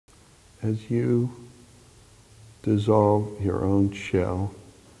as you dissolve your own shell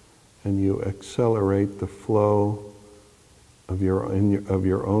and you accelerate the flow of your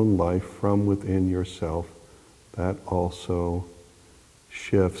own life from within yourself, that also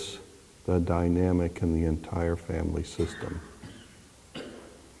shifts the dynamic in the entire family system.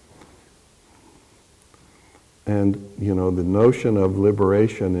 And, the notion of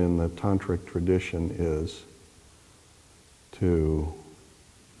liberation in the tantric tradition is to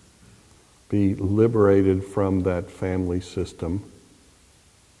be liberated from that family system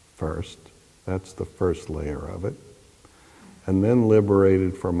first. That's the first layer of it. And then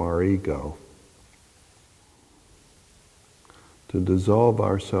liberated from our ego. To dissolve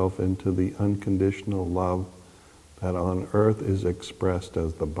ourselves into the unconditional love that on earth is expressed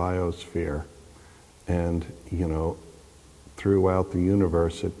as the biosphere. And, throughout the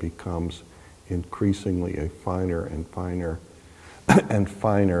universe it becomes increasingly a finer and finer and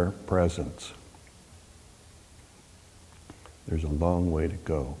finer presence. There's a long way to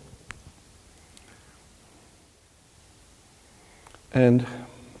go. And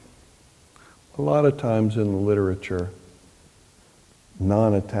a lot of times in the literature,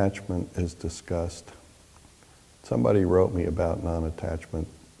 non-attachment is discussed. Somebody wrote me about non-attachment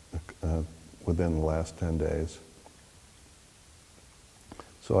within the last 10 days.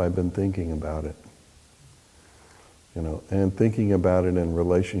 So I've been thinking about it, and thinking about it in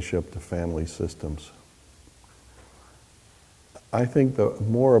relationship to family systems. I think the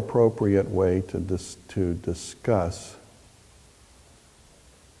more appropriate way to discuss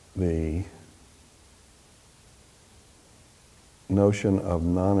the notion of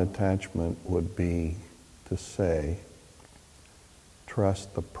non-attachment would be to say,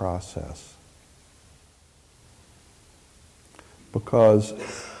 trust the process. Because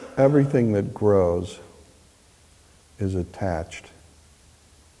everything that grows is attached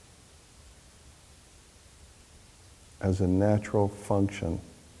as a natural function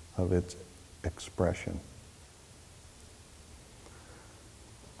of its expression.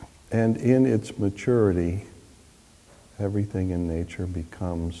 And in its maturity, everything in nature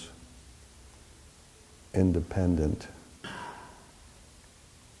becomes independent.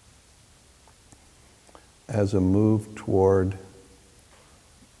 As a move toward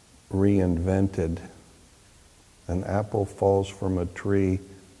reinvented, an apple falls from a tree,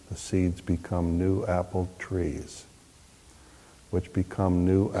 the seeds become new apple trees, which become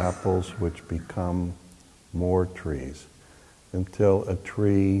new apples, which become more trees, until a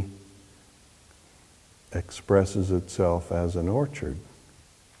tree expresses itself as an orchard.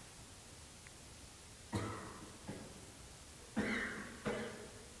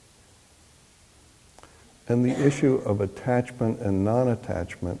 And the issue of attachment and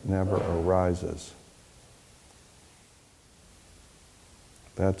non-attachment never arises.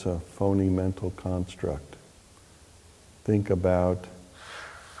 That's a phony mental construct. Think about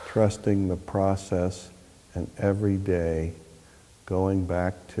trusting the process and every day going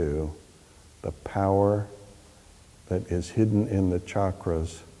back to the power that is hidden in the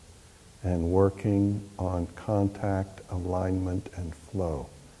chakras and working on contact, alignment, and flow,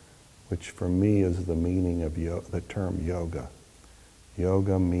 which for me is the meaning of the term yoga.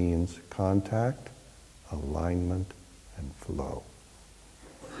 Yoga means contact, alignment, and flow.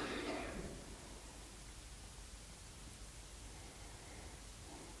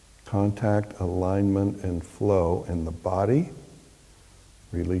 Contact, alignment, and flow in the body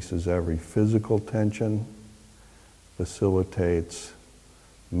releases every physical tension, facilitates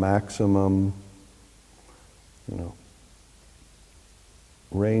maximum,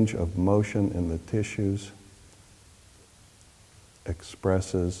 range of motion in the tissues,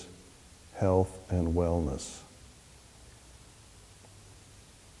 expresses health and wellness.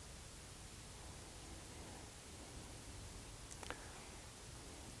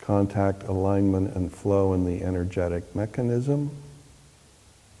 Contact, alignment, and flow in the energetic mechanism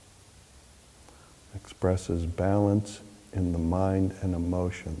expresses balance in the mind and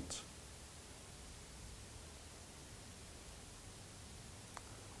emotions.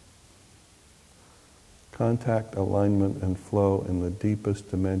 Contact, alignment, and flow in the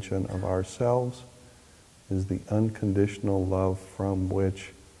deepest dimension of ourselves is the unconditional love from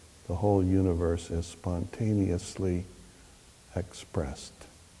which the whole universe is spontaneously expressed.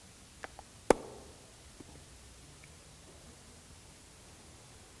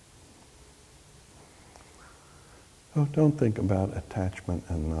 So don't think about attachment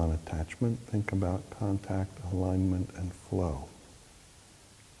and non-attachment. Think about contact, alignment, and flow.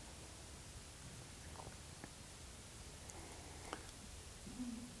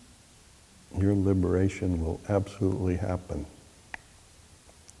 Your liberation will absolutely happen.